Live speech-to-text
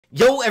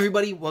Yo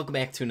everybody, welcome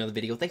back to another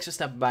video. Thanks for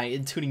stopping by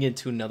and tuning in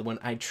to another one.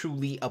 I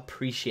truly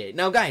appreciate it.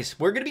 Now guys,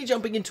 we're going to be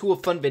jumping into a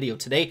fun video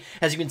today.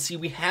 As you can see,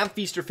 we have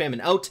Feast or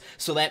Famine out,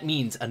 so that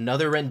means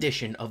another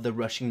rendition of the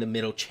Rushing the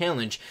Middle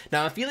challenge.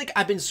 Now I feel like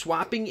I've been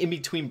swapping in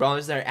between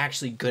brawlers that are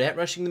actually good at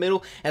rushing the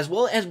middle, as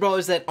well as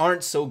brawlers that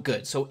aren't so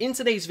good. So in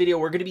today's video,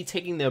 we're going to be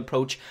taking the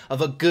approach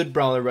of a good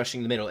brawler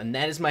rushing the middle, and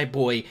that is my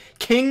boy,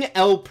 King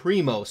El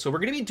Primo. So we're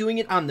going to be doing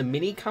it on the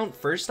mini account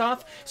first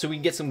off, so we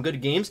can get some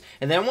good games,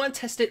 and then I want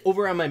to test it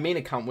over on my main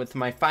account with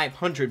my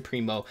 500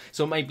 Primo,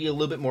 so it might be a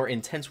little bit more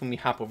intense when we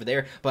hop over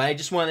there, but I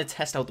just want to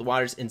test out the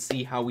waters and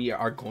see how we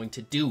are going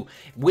to do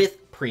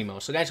with Primo.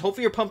 So guys,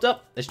 hopefully you're pumped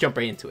up. Let's jump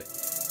right into it.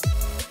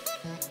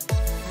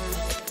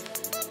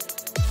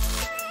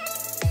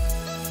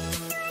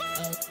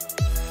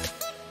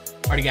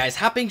 Alrighty guys,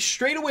 hopping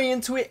straight away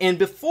into it, and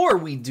before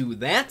we do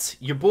that,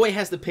 your boy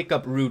has to pick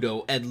up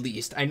Rudo at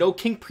least. I know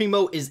King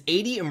Primo is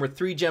 80 and we're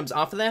 3 gems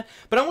off of that,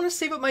 but I want to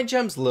save up my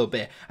gems a little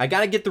bit. I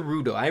gotta get the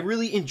Rudo. I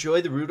really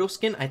enjoy the Rudo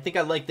skin. I think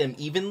I like them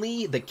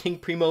evenly, the King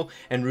Primo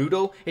and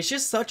Rudo. It's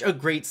just such a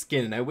great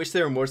skin, and I wish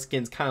there were more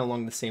skins kind of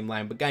along the same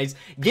line. But guys,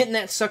 get in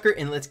that sucker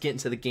and let's get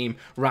into the game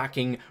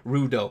rocking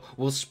Rudo.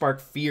 We'll spark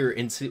fear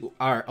into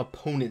our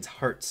opponent's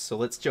hearts. So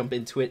let's jump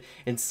into it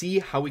and see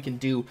how we can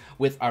do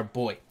with our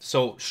boy.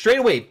 So straight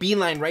away,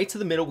 beeline right to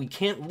the middle. We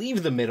can't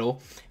leave the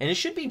middle, and it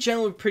should be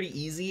generally pretty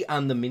easy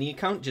on the mini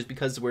account just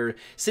because we're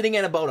sitting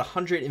at about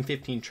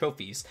 115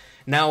 trophies.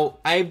 Now,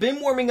 I've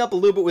been warming up a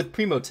little bit with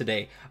Primo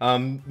today.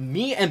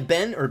 Me and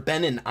Ben, or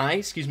Ben and I,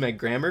 excuse my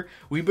grammar,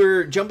 we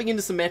were jumping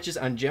into some matches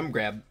on Gem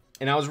Grab,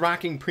 and I was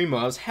rocking Primo.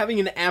 I was having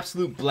an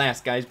absolute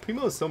blast, guys.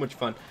 Primo is so much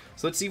fun.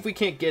 So let's see if we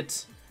can't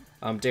get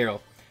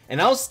Daryl.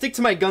 And I'll stick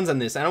to my guns on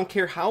this. I don't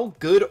care how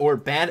good or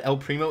bad El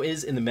Primo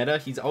is in the meta.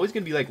 He's always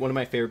going to be like one of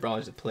my favorite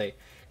brawlers to play,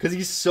 because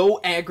he's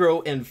so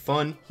aggro and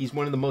fun. He's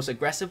one of the most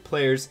aggressive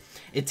players.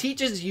 It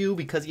teaches you,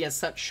 because he has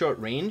such short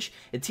range,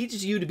 it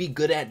teaches you to be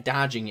good at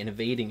dodging and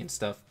evading and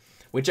stuff,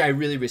 which I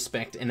really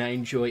respect and I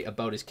enjoy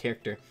about his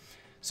character.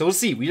 So we'll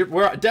see.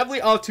 We're definitely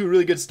off to a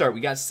really good start.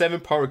 We got 7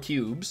 power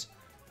cubes.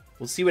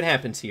 We'll see what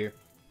happens here.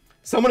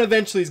 Someone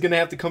eventually is going to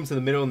have to come to the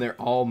middle, and they're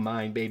all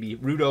mine, baby.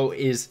 Rudo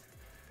is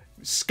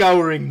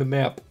scouring the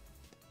map,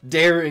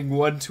 daring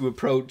one to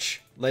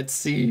approach. Let's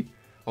see.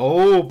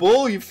 Oh,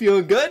 Bull, you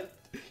feeling good?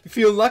 You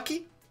feel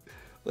lucky?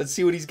 Let's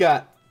see what he's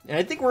got. And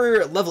I think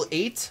we're level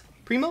 8,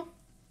 Primo.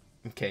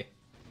 Okay.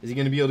 Is he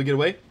going to be able to get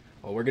away?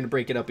 Oh, we're going to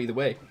break it up either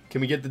way.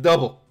 Can we get the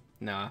double?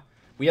 Nah.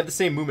 We have the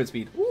same movement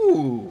speed.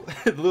 Ooh,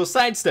 the little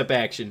sidestep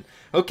action.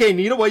 Okay,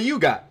 Nita, what you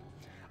got?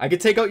 I can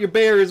take out your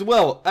bear as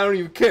well. I don't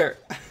even care.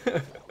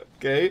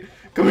 Okay.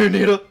 Come here,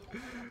 Nita.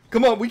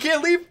 Come on, we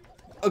can't leave.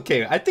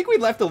 Okay, I think we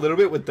left a little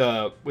bit with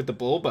the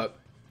bull, but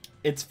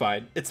it's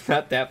fine. It's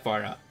not that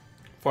far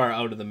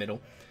out of the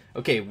middle.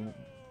 Okay.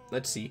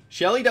 Let's see.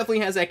 Shelly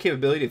definitely has that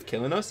capability of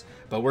killing us,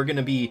 but we're going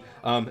to be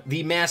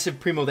the massive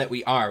Primo that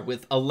we are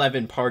with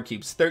 11 power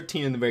cubes,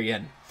 13 in the very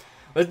end.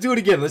 Let's do it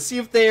again. Let's see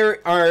if there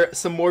are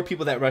some more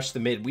people that rush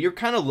the mid. We were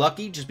kind of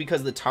lucky just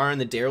because the Tara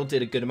and the Daryl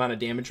did a good amount of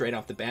damage right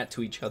off the bat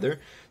to each other.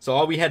 So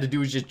all we had to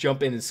do was just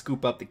jump in and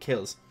scoop up the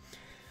kills.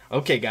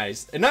 Okay,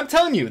 guys, and I'm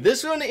telling you,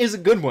 this one is a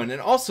good one. And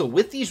also,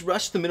 with these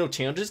rush the middle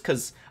challenges,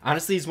 because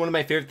honestly, it's one of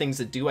my favorite things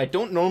to do. I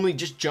don't normally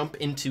just jump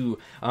into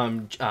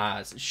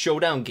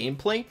Showdown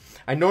gameplay.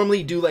 I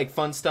normally do like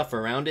fun stuff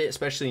around it,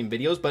 especially in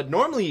videos. But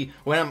normally,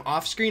 when I'm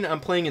off screen,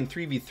 I'm playing in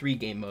 3v3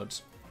 game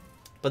modes.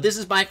 But this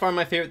is by far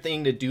my favorite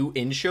thing to do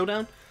in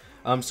Showdown.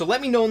 So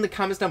let me know in the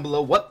comments down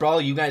below what brawl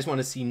you guys want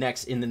to see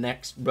next in the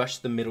next rush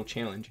the middle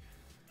challenge.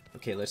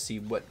 Okay, let's see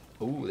what.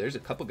 Oh, there's a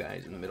couple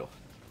guys in the middle.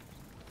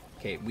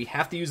 Okay, we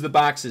have to use the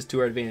boxes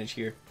to our advantage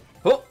here.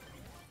 Oh!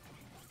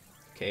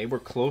 Okay, we're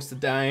close to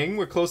dying.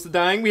 We're close to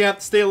dying. We have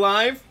to stay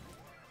alive.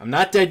 I'm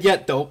not dead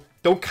yet, though.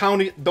 Don't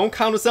count it. Don't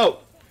count us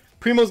out.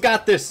 Primo's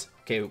got this.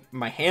 Okay,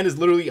 my hand is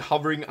literally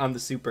hovering on the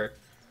super.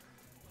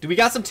 Do we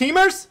got some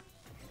teamers?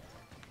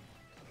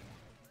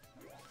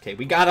 Okay,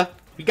 we gotta.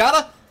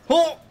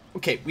 Oh!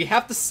 Okay, we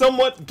have to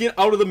somewhat get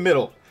out of the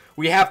middle.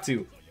 We have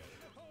to.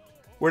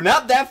 We're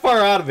not that far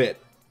out of it.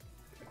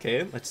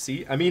 Okay, let's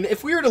see. I mean,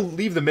 if we were to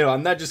leave the middle,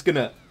 I'm not just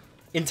gonna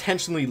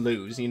intentionally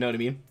lose, you know what I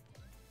mean?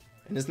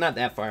 And it's not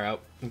that far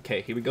out.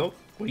 Okay, here we go.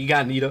 What do you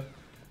got, Nita?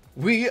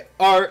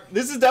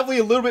 This is definitely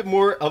a little bit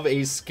more of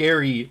a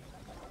scary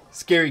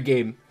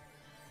game.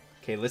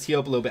 Okay, let's heal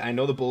up a little bit. I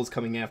know the bull's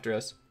coming after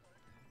us.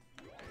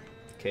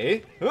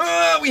 Okay.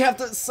 We have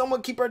to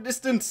somewhat keep our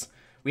distance.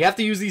 We have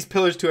to use these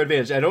pillars to our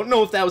advantage. I don't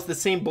know if that was the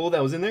same bull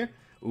that was in there.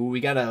 Ooh, we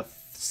got a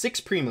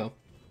 6 Primo.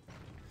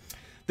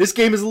 This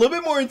game is a little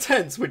bit more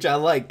intense, which I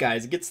like,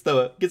 guys. It gets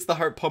the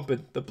heart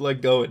pumping, the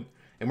blood going.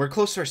 And we're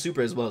close to our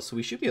super as well, so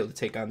we should be able to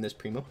take on this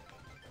Primo.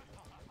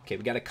 Okay,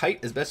 we got a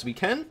kite as best we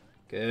can.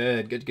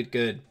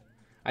 Good.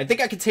 I think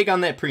I can take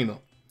on that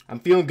Primo. I'm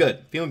feeling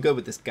good. Feeling good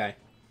with this guy.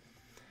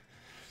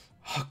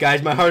 Oh,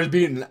 guys, my heart is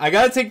beating. I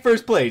gotta take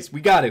first place.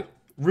 We got to.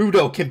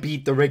 Rudo can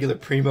beat the regular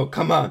Primo.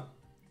 Come on.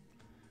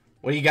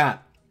 What do you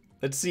got?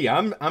 Let's see.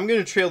 I'm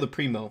gonna trail the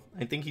Primo.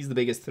 I think he's the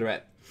biggest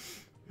threat.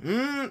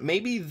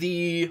 Maybe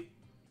the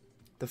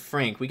the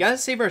Frank. We gotta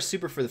save our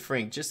super for the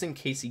Frank, just in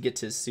case he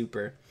gets his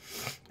super.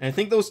 And I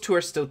think those two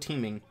are still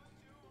teaming.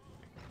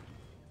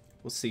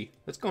 We'll see.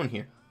 Let's go in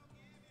here.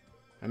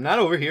 I'm not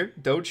over here.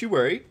 Don't you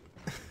worry.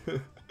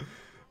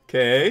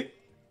 Okay.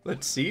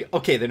 Let's see.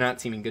 Okay, they're not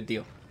teaming. Good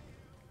deal.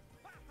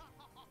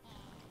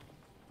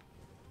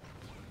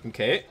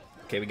 Okay.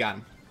 Okay, we got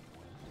him.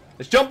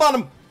 Let's jump on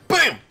him.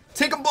 Bam!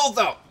 Take them both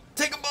out.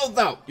 Take them both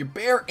out. Your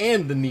bear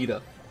and the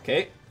Nita.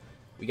 Okay.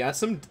 We got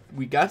some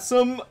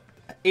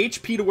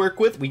HP to work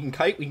with. We can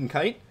kite. We can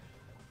kite.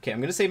 Okay, I'm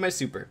going to save my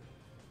super.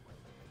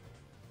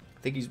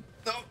 I think he's...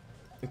 Oh.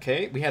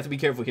 Okay, we have to be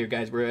careful here,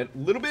 guys. We're at a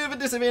little bit of a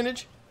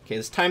disadvantage. Okay,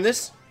 let's time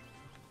this.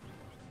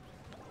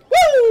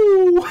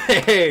 Woo!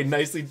 Hey,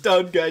 nicely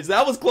done, guys.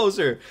 That was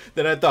closer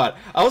than I thought.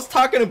 I was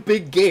talking a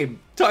big game.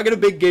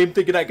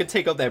 Thinking I could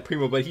take out that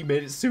Primo, but he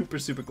made it super,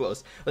 super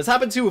close. Let's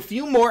hop into a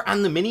few more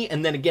on the mini,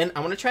 and then again, I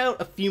want to try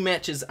out a few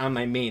matches on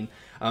my main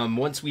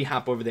once we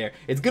hop over there.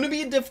 It's going to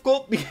be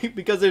difficult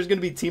because there's going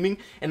to be teaming,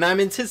 and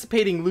I'm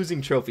anticipating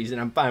losing trophies, and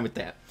I'm fine with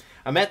that.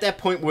 I'm at that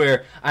point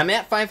where I'm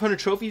at 500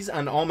 trophies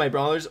on all my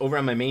brawlers over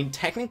on my main.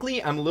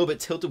 Technically, I'm a little bit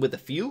tilted with a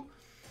few,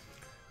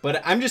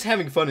 but I'm just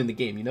having fun in the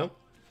game, you know?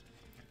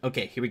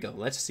 Okay, here we go.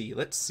 Let's see.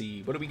 Let's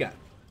see. What do we got?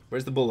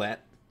 Where's the bull at?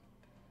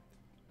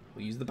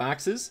 We'll use the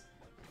boxes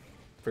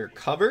for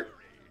cover.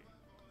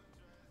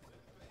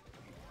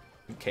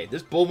 Okay,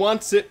 this bull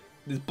wants it.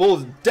 This bull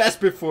is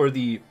desperate for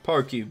the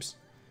power cubes.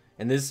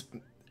 And this...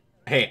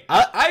 Hey,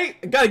 I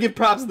gotta give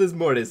props to this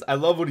Mortis. I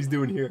love what he's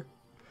doing here.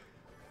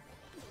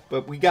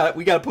 But we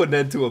gotta put an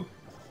end to him.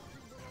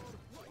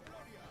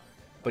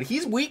 But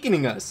he's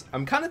weakening us.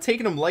 I'm kind of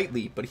taking him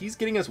lightly, but he's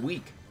getting us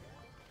weak.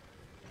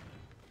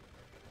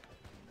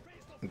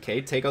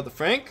 Okay, take out the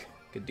Frank.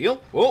 Good deal.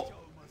 Whoa.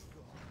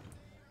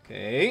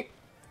 Okay.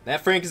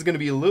 That Frank is going to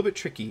be a little bit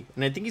tricky.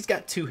 And I think he's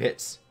got 2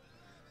 hits.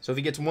 So if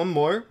he gets one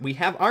more, we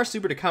have our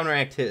super to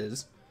counteract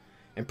his.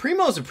 And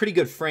Primo's a pretty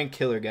good Frank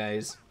killer,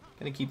 guys.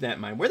 Gotta keep that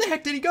in mind. Where the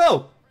heck did he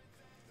go?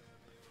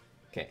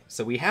 Okay,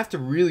 so we have to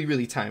really,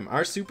 really time.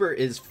 Our super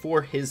is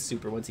for his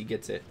super once he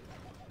gets it.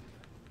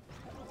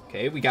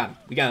 Okay, we got him.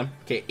 We got him.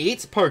 Okay,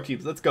 8 power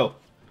cubes. Let's go.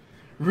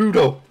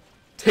 Rudo,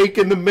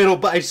 taking the middle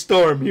by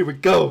storm. Here we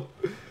go.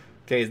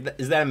 Okay,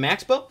 is that a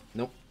max bow?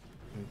 Nope.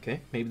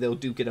 Okay, maybe they'll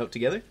duke it out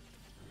together.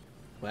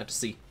 We'll have to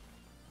see.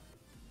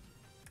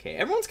 Okay,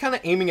 everyone's kind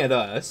of aiming at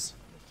us.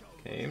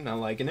 Okay, I'm not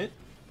liking it.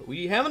 But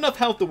we have enough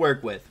health to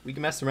work with. We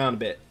can mess around a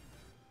bit.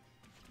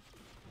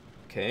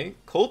 Okay,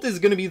 Colt is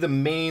going to be the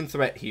main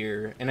threat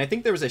here. And I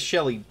think there was a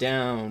Shelly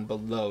down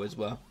below as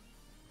well.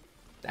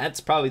 That's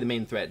probably the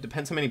main threat.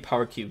 Depends how many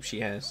power cubes she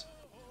has.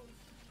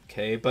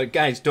 Okay, but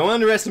guys, don't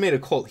underestimate a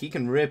Colt. He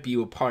can rip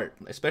you apart,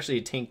 especially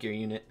a tankier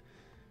unit.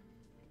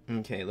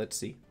 Okay, let's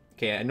see.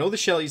 Okay, I know the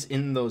Shelly's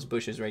in those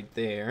bushes right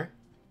there.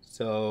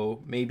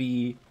 So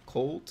maybe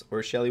Colt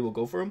or Shelly will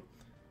go for him.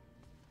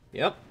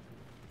 Yep.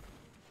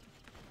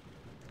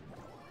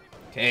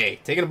 Okay,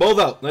 taking them both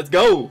out. Let's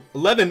go.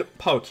 11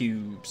 power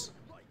cubes.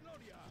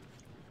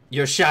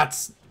 Your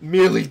shots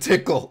merely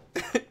tickle.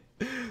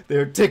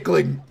 They're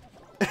tickling.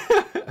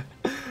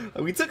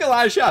 We took a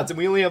lot of shots and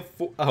we only have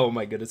 4. Oh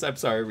my goodness, I'm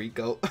sorry,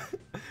 Rico.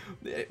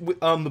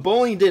 The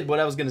bullying did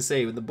what I was going to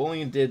say. The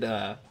bullying did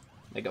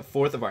like a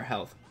 1/4 of our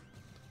health,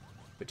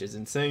 which is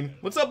insane.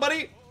 What's up,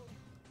 buddy?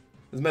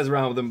 Let's mess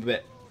around with him a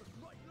bit.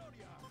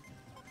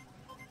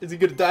 Is he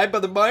gonna die by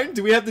the mine?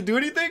 Do we have to do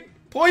anything?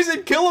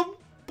 Poison, kill him!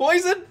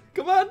 Poison,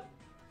 come on!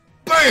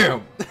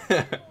 Bam!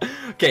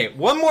 Okay,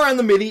 one more on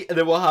the mini, and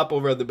then we'll hop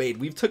over on the main.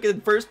 We've took in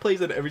first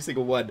place on every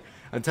single one.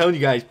 I'm telling you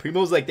guys,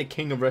 Primo's like the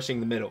king of rushing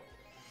the middle.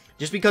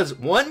 Just because,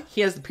 1,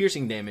 he has the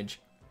piercing damage,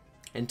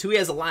 and 2, he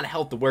has a lot of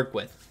health to work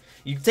with.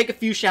 You can take a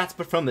few shots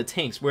from the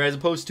tanks, whereas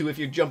opposed to if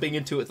you're jumping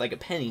into it like a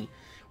Penny,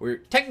 where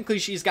technically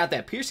she's got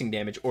that piercing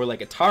damage, or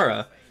like a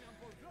Tara,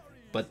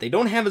 but they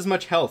don't have as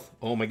much health.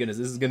 Oh my goodness,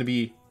 this is going to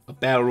be a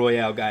battle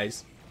royale,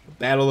 guys. A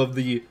battle of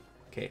the...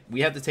 Okay,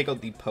 we have to take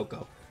out the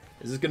Poco.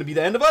 Is this going to be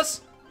the end of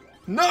us?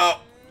 No!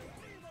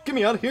 Get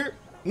me out of here.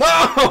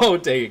 No!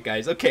 Dang it,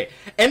 guys. Okay,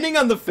 ending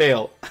on the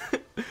fail.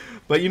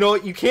 But you know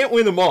what? You can't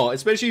win them all,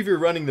 especially if you're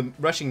rushing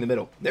the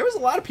middle. There was a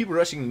lot of people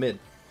rushing the mid.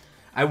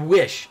 I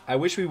wish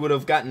we would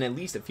have gotten at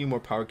least a few more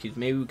power cubes.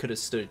 Maybe we could have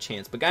stood a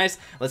chance. But guys,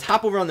 let's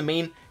hop over on the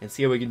main and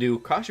see how we can do.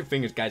 Cross your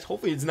fingers, guys.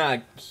 Hopefully it's not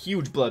a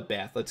huge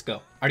bloodbath. Let's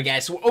go. Alright,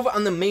 guys. So over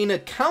on the main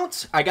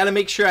account, I got to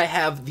make sure I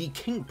have the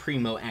King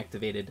Primo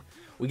activated.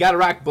 We got to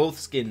rock both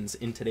skins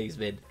in today's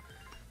vid.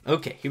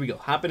 Okay, here we go.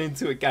 Hopping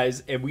into it,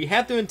 guys. And we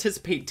have to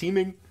anticipate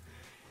teaming.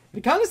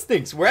 It kind of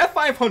stinks. We're at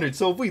 500,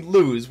 so if we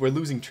lose, we're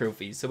losing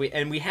trophies. So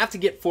we have to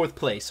get 4th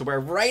place. So we're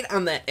right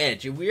on that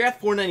edge. If we're at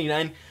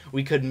 499,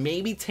 we could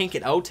maybe tank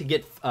it out to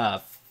get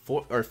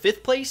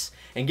 5th place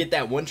and get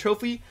that 1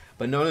 trophy.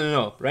 But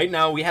no. Right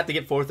now, we have to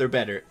get 4th or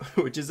better,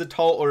 which is a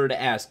tall order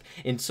to ask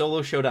in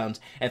solo showdowns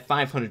at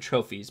 500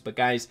 trophies. But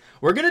guys,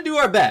 we're going to do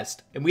our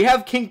best. And we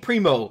have King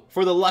Primo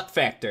for the luck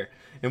factor.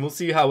 and we'll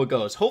see how it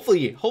goes.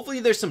 Hopefully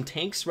there's some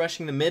tanks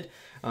rushing the mid,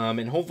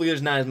 and hopefully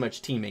there's not as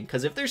much teaming.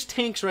 Because if there's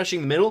tanks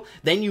rushing the middle,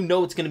 then you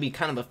know it's going to be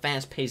kind of a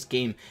fast-paced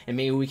game, and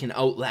maybe we can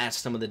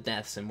outlast some of the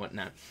deaths and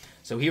whatnot.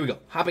 So here we go,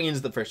 hopping into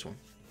the first one.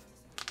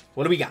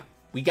 What do we got?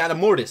 We got a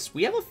Mortis.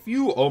 We have a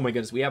few. Oh my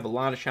goodness, we have a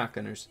lot of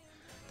shotgunners.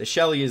 The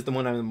Shelly is the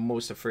one I'm the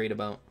most afraid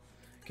about.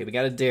 Okay, we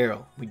got a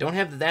Daryl. We don't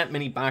have that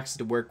many boxes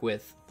to work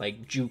with,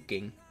 like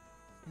juking,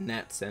 in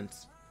that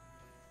sense.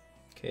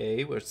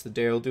 Okay, what's the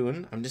Daryl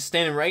doing? I'm just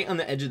standing right on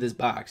the edge of this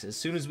box. As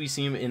soon as we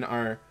see him in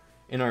our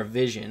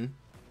vision.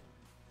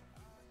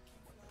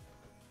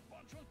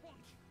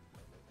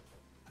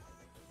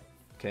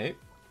 Okay,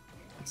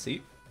 let's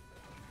see.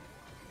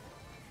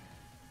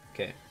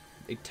 Okay,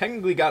 they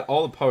technically got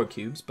all the power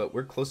cubes, but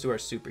we're close to our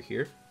super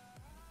here.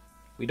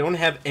 We don't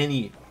have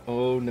any.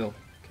 Oh no.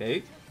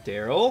 Okay,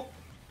 Daryl.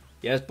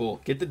 Yes, Bull,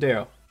 get the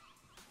Daryl.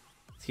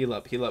 Let's heal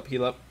up, heal up,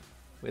 heal up.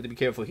 We have to be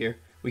careful here.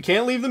 We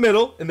can't leave the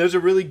middle, and there's a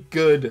really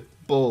good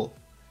Bull.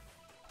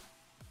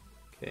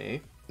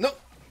 Okay. No.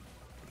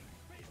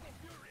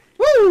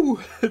 Woo!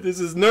 This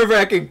is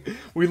nerve-wracking.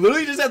 We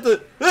literally just have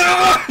to...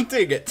 Ah,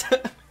 dang it.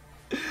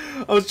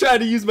 I was trying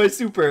to use my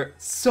super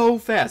so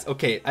fast.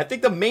 Okay, I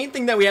think the main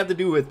thing that we have to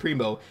do with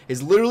Primo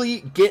is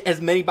literally get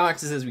as many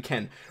boxes as we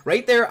can.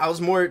 Right there, I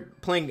was more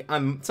playing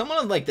on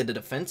somewhat of like the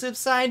defensive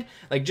side,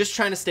 like just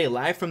trying to stay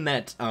alive from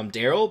that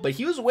Daryl, but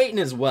he was waiting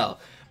as well.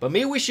 But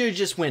maybe we should have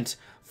just went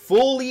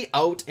fully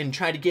out and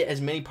tried to get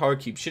as many power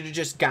cubes. Should have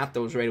just got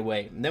those right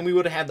away. And then we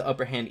would have had the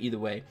upper hand either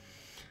way.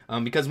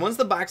 Because once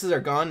the boxes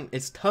are gone,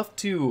 it's tough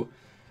to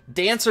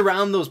dance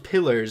around those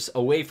pillars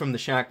away from the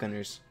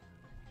shotgunners.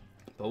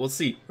 But we'll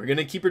see. We're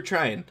gonna keep her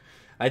trying.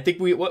 I think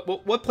we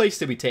what place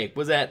did we take?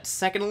 Was that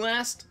second to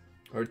last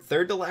or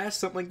third to last,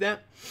 something like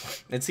that?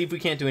 Let's see if we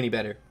can't do any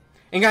better.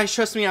 And guys,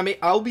 trust me,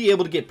 I'll be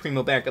able to get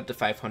Primo back up to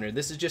 500.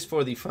 This is just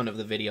for the fun of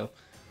the video.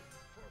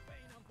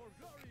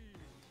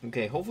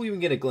 Okay, hopefully we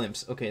can get a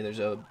glimpse. Okay, there's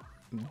a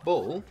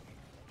Bull.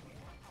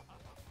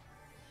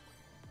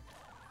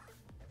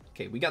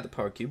 Okay, we got the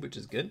power cube, which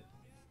is good.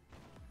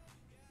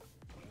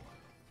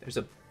 There's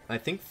I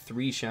think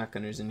 3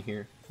 shotgunners in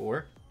here.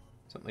 4.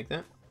 Something like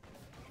that.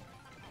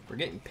 We're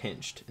getting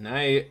pinched, and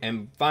I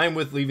am fine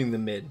with leaving the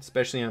mid,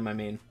 especially on my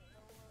main.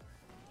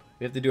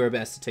 We have to do our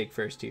best to take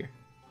first here.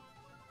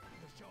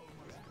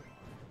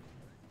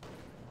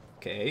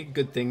 Okay,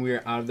 good thing we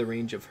are out of the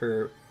range of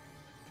her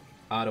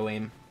auto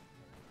aim.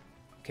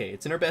 Okay,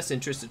 it's in our best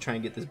interest to try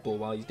and get this Bull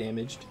while he's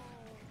damaged.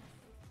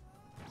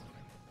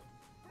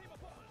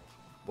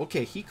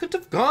 Okay, he could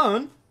have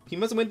gone. He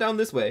must have went down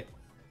this way.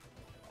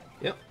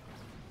 Yep.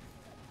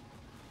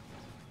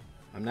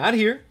 I'm not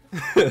here.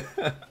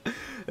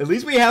 At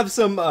least we have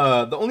some,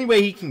 the only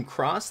way he can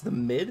cross the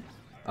mid.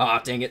 Ah,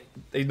 oh, dang it.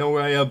 They know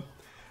where I am.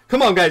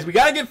 Come on, guys. We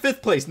gotta get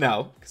 5th place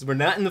now, because we're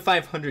not in the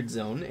 500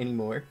 zone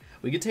anymore.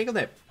 We could take on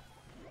that.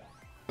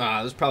 Ah,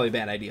 that was probably a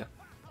bad idea.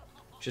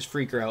 Just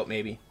freak her out,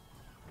 maybe.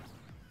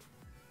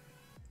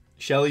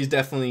 Shelly's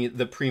definitely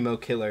the Primo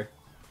killer.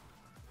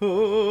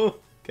 Oh,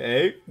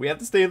 okay. We have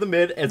to stay in the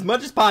mid as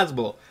much as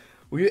possible.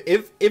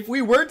 If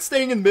we weren't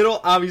staying in the middle,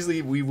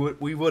 obviously we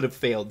would have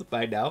failed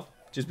by now.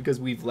 Just because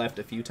we've left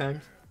a few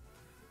times.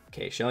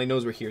 Okay, Shelly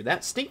knows we're here.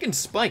 That stinking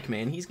Spike,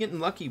 man. He's getting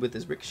lucky with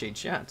his ricochet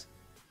shots.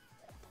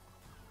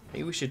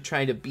 Maybe we should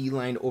try to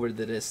beeline over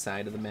to this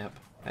side of the map.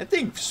 I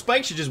think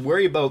Spike should just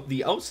worry about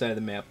the outside of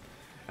the map.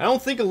 I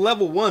don't think a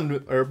level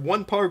 1 or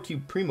 1 power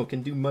cube Primo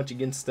can do much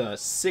against a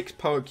 6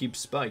 power cube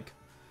Spike.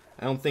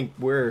 I don't think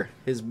we're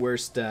his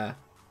worst.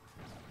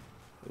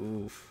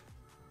 Oof.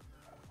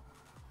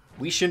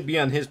 We shouldn't be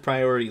on his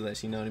priority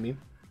list, you know what I mean?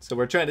 So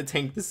we're trying to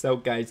tank this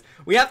out, guys.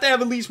 We have to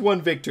have at least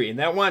 1 victory,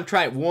 and I want to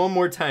try it one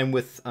more time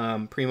with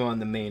Primo on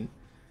the main.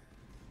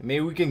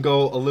 Maybe we can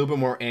go a little bit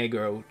more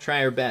aggro,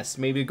 try our best.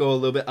 Maybe go a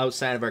little bit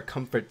outside of our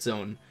comfort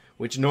zone,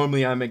 which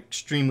normally I'm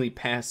extremely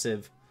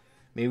passive.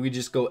 Maybe we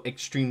just go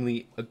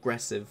extremely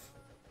aggressive.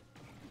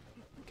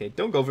 Okay,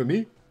 don't go for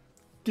me.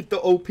 Get the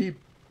OP.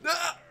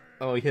 Ah!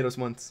 Oh, he hit us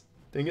once.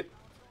 Dang it.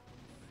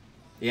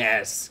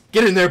 Yes.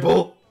 Get in there,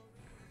 Bull.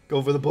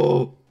 Go for the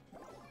Bull.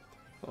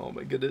 Oh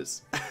my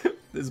goodness.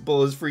 This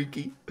Bull is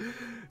freaky.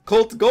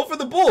 Colt, go for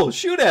the Bull.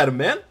 Shoot at him,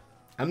 man.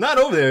 I'm not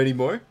over there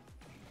anymore.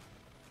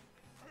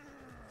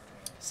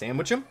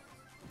 Sandwich him?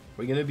 Are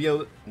we going to be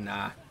able to...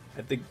 Nah.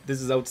 I think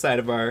this is outside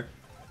of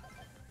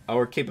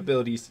our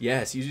capabilities.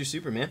 Yes, use your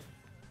super, man.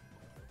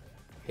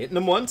 Hitting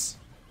him once.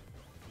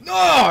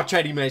 No!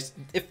 Try to use my...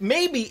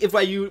 If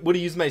I would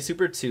have used my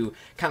super to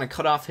kind of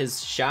cut off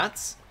his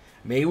shots...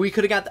 Maybe we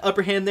could have got the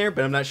upper hand there,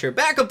 but I'm not sure.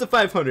 Back up to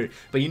 500.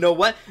 But you know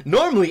what?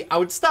 Normally, I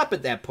would stop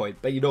at that point.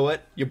 But you know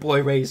what? Your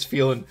boy Ray is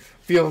feeling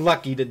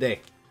lucky today.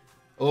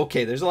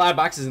 Okay, there's a lot of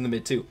boxes in the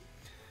mid, too.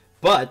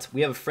 But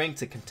we have a Frank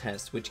to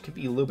contest, which can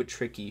be a little bit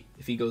tricky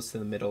if he goes to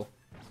the middle.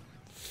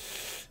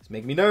 It's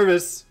making me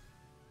nervous.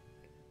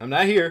 I'm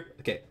not here.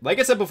 Okay, like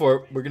I said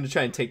before, we're going to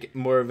try and take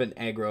more of an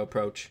aggro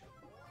approach.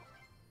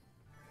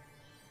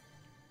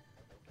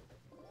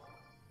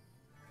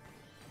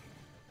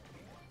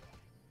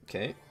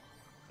 Okay.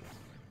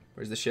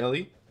 Where's the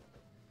Shelly?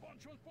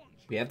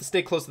 We have to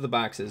stay close to the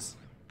boxes.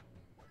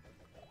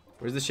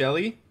 Where's the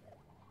Shelly?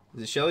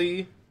 Is it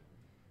Shelly?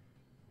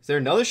 Is there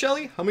another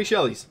Shelly? How many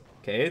Shellys?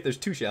 Okay, there's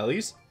 2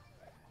 Shellys.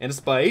 And a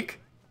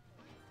Spike.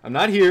 I'm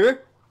not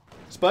here.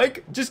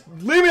 Spike, just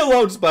leave me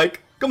alone,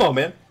 Spike. Come on,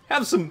 man.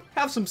 Have some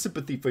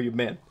sympathy for you,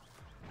 man.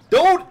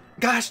 Don't!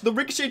 Gosh, the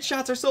ricochet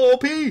shots are so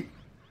OP.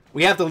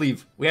 We have to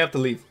leave. We have to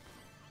leave.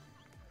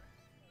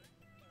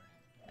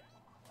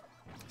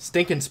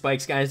 Stinking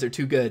spikes, guys. They're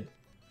too good.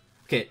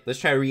 Okay, let's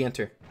try to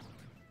re-enter.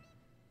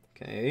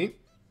 Okay.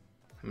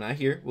 I'm not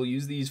here. We'll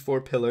use these 4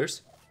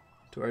 pillars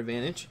to our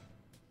advantage.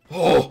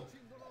 Oh!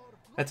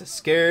 That's a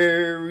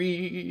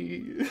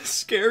scary,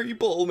 scary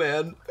bull,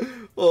 man.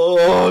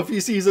 Oh, if he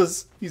sees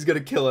us, he's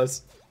gonna kill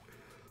us.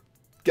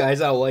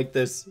 Guys, I don't like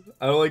this.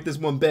 I don't like this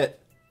one bit.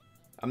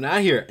 I'm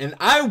not here, and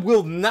I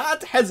will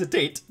not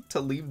hesitate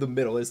to leave the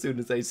middle as soon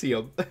as I see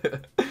him.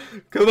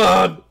 Come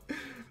on.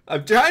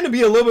 I'm trying to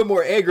be a little bit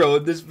more aggro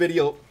in this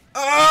video.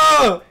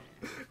 Ah!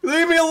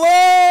 Leave me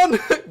alone!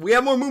 We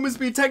have more movement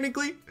speed,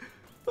 technically.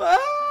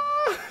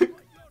 Ah!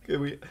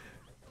 Can we...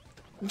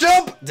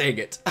 Jump! Dang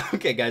it.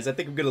 Okay, guys, I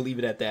think I'm gonna leave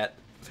it at that.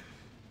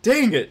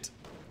 Dang it.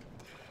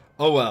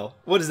 Oh well,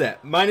 what is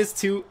that?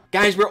 -2.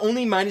 Guys, we're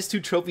only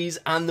 -2 trophies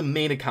on the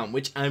main account,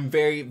 which I'm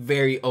very,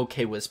 very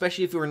okay with,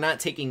 especially if we're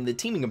not taking the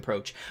teaming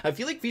approach. I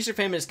feel like Feast or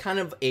Famine is kind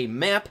of a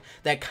map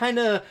that kind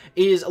of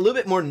is a little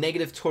bit more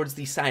negative towards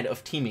the side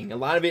of teaming. A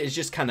lot of it is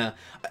just kind of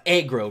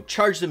aggro,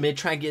 charge the mid,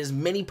 try and get as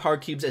many power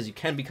cubes as you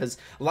can, because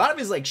a lot of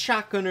it is like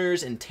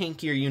shotgunners and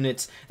tankier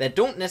units that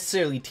don't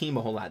necessarily team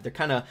a whole lot. They're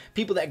kind of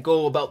people that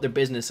go about their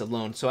business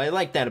alone, so I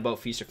like that about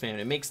Feast or Famine.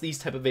 It makes these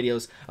type of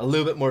videos a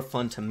little bit more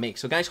fun to make.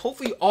 So guys,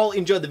 hopefully you all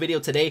enjoyed the video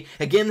today.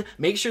 Again,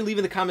 make sure to leave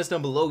in the comments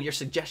down below your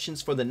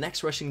suggestions for the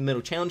next Rushing the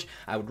Middle challenge.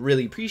 I would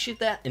really appreciate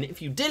that. And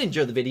if you did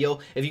enjoy the video,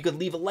 if you could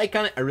leave a like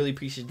on it, I really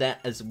appreciate that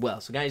as well.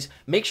 So guys,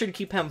 make sure to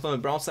keep having fun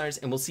with Brawl Stars,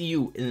 and we'll see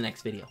you in the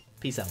next video.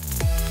 Peace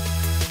out.